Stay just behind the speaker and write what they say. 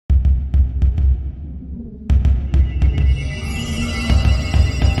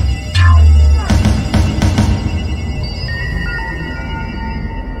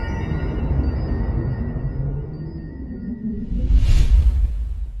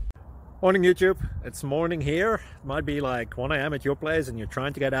Morning YouTube, it's morning here. It might be like 1 a.m. at your place and you're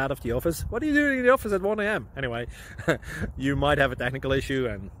trying to get out of the office. What are you doing in the office at 1 a.m? Anyway, you might have a technical issue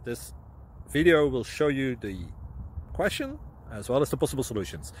and this video will show you the question as well as the possible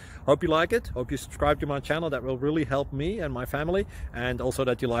solutions. Hope you like it, hope you subscribe to my channel. That will really help me and my family, and also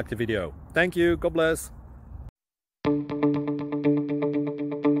that you like the video. Thank you, God bless.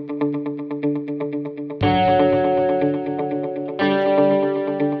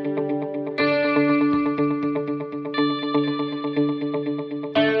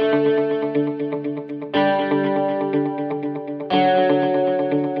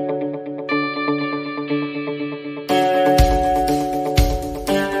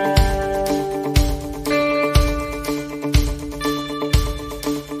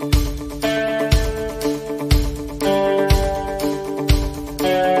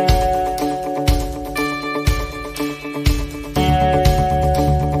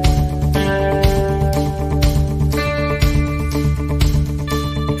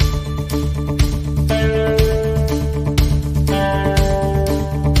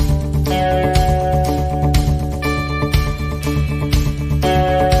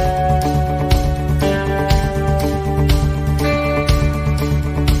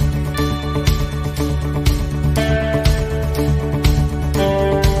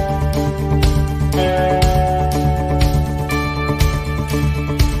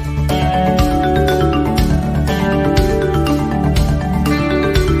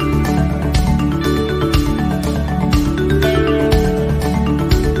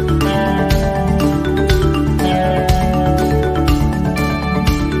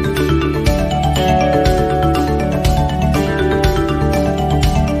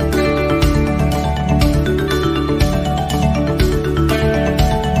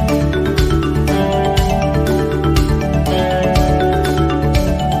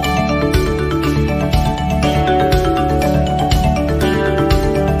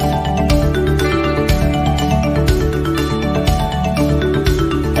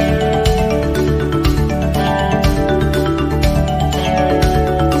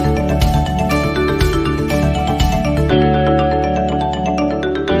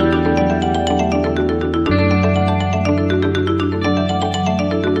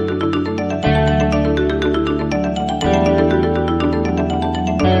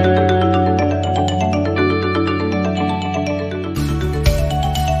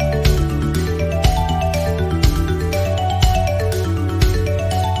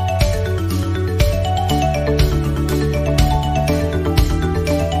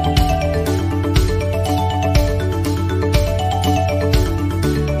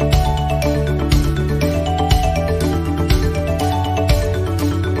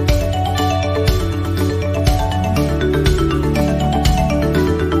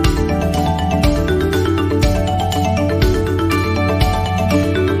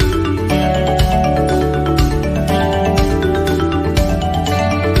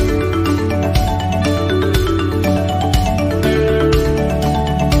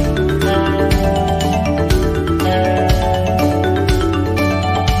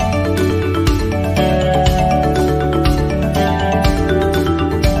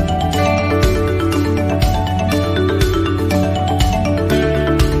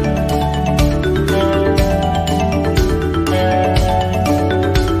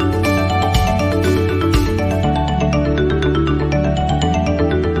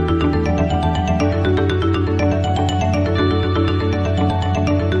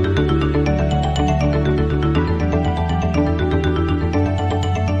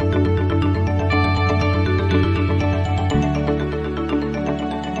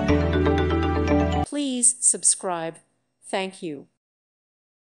 Please subscribe. Thank you.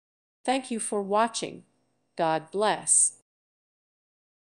 Thank you for watching. God bless.